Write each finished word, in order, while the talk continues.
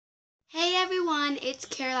everyone, it's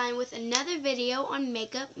Caroline with another video on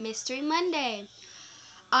Makeup Mystery Monday.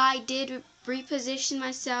 I did reposition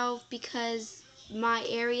myself because my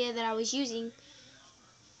area that I was using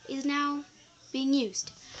is now being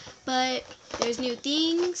used. But there's new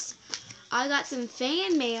things. I got some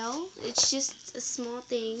fan mail. It's just a small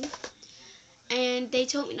thing. And they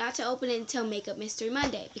told me not to open it until Makeup Mystery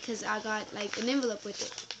Monday because I got like an envelope with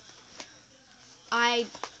it. I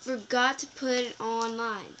forgot to put it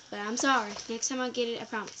online, but I'm sorry. Next time I'll get it, I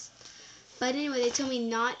promise. But anyway, they told me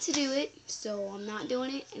not to do it, so I'm not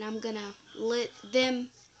doing it, and I'm gonna let them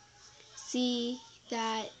see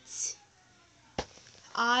that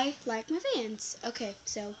I like my fans. Okay,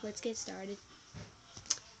 so let's get started.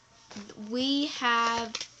 We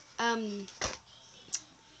have, I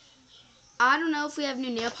don't know if we have new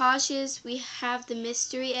nail polishes. We have the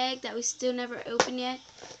mystery egg that we still never opened yet,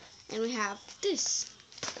 and we have this.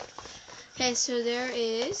 Okay, so there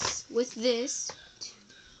is, with this,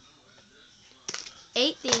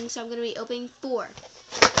 8 things, so I'm going to be opening 4.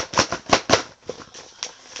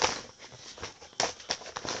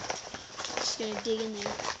 Just going to dig in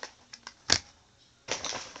there.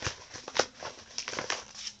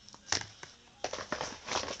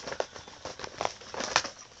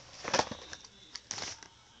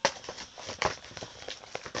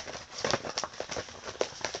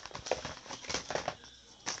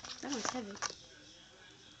 That one's heavy.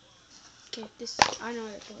 Okay, this, I know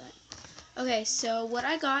where to pull that. Okay, so what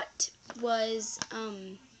I got was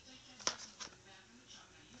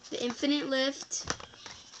the Infinite Lift,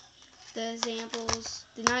 the samples,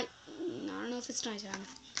 the night, I don't know if it's nighttime,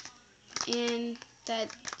 and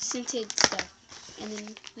that scented stuff, and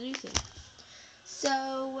then the new thing.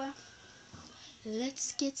 So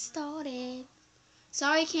let's get started.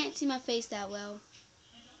 Sorry I can't see my face that well,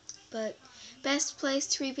 but best place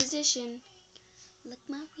to reposition. Look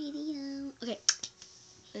my video. Okay,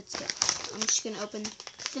 let's go. I'm just gonna open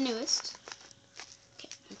the newest. Okay,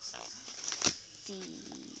 let's see.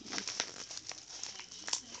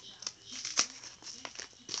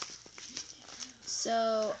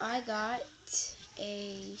 So I got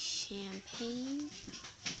a champagne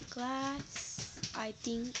glass, I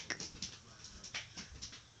think.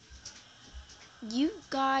 You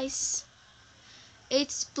guys,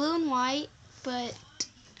 it's blue and white, but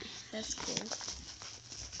that's cool.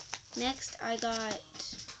 Next I got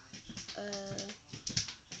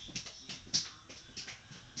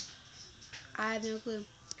I have no clue.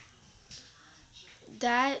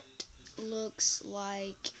 That looks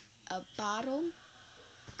like a bottle,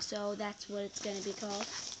 so that's what it's gonna be called.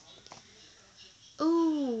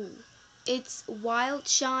 Ooh, it's Wild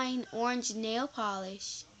Shine Orange Nail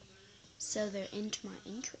Polish, so they're into my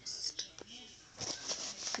interest.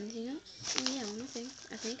 Anything else? Oh, yeah, one more thing.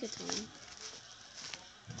 I think it's one.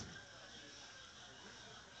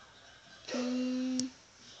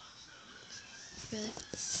 Really?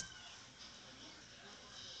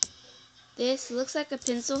 This looks like a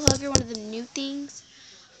pencil hugger, one of the new things.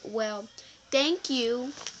 Well, thank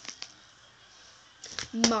you,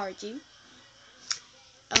 Margie.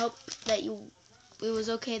 I hope that it was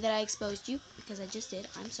okay that I exposed you, because I just did.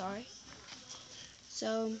 I'm sorry.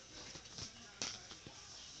 So,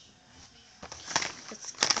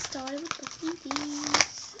 let's get started with opening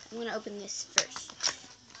these. I'm going to open this first.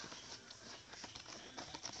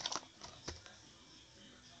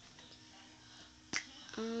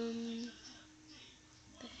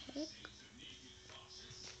 The heck?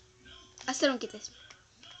 I still don't get this.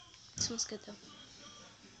 This one's good though.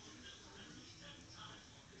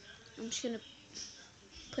 I'm just going to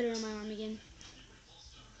put it on my arm again.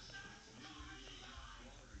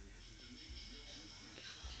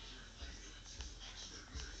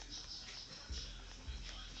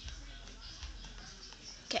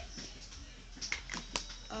 Okay.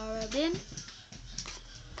 Alright then.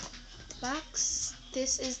 Box.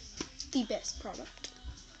 This is the best product.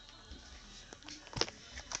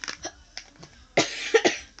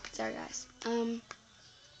 Sorry guys.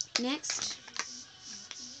 Next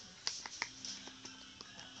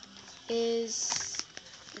is,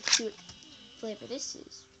 let's see what flavor this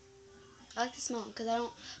is. I like the smell because I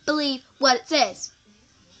don't believe what it says.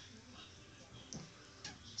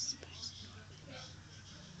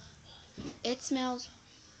 It smells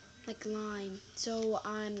like lime, so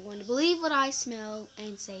I'm going to believe what I smell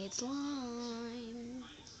and say it's lime.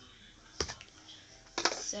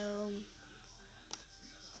 So,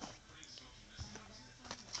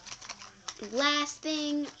 last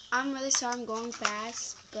thing, I'm really sorry I'm going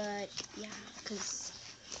fast, but yeah, because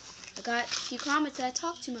I got a few comments that I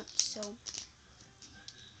talk too much, so.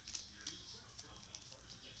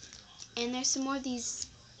 And there's some more of these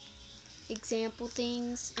example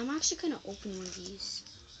things. I'm actually going to open one of these.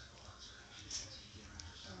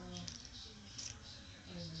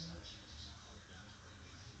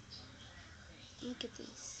 Look at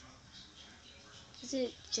this. Is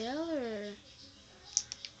it gel or...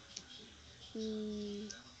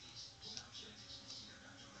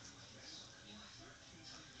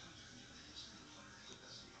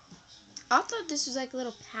 I thought this was like a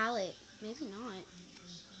little palette. Maybe not.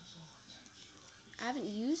 I haven't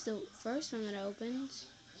used the first one that I opened.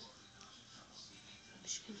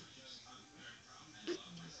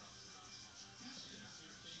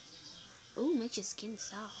 Ooh, makes your skin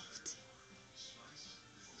soft.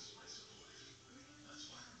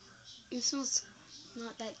 It smells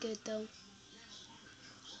not that good though.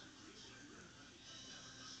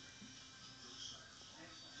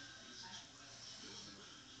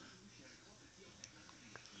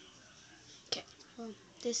 Okay, well,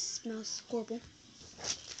 this smells horrible.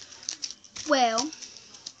 Well,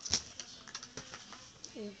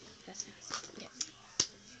 ooh, that's nice. Okay.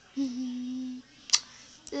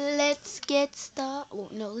 Let's get started. Well,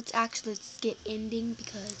 no, let's get ending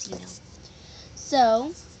because, you know.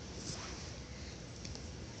 So,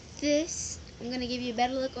 this, I'm going to give you a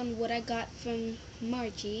better look on what I got from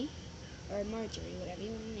Margie. Or Marjorie, whatever you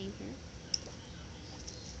want to name her.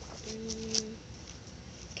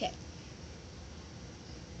 Okay.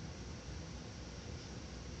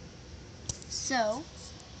 So,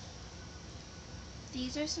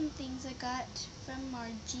 these are some things I got from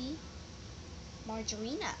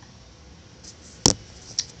Margarina.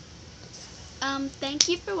 Thank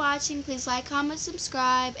you for watching. Please like, comment,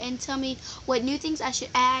 subscribe, and tell me what new things I should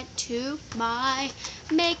add to my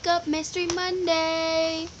Makeup Mystery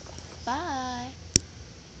Monday. Bye.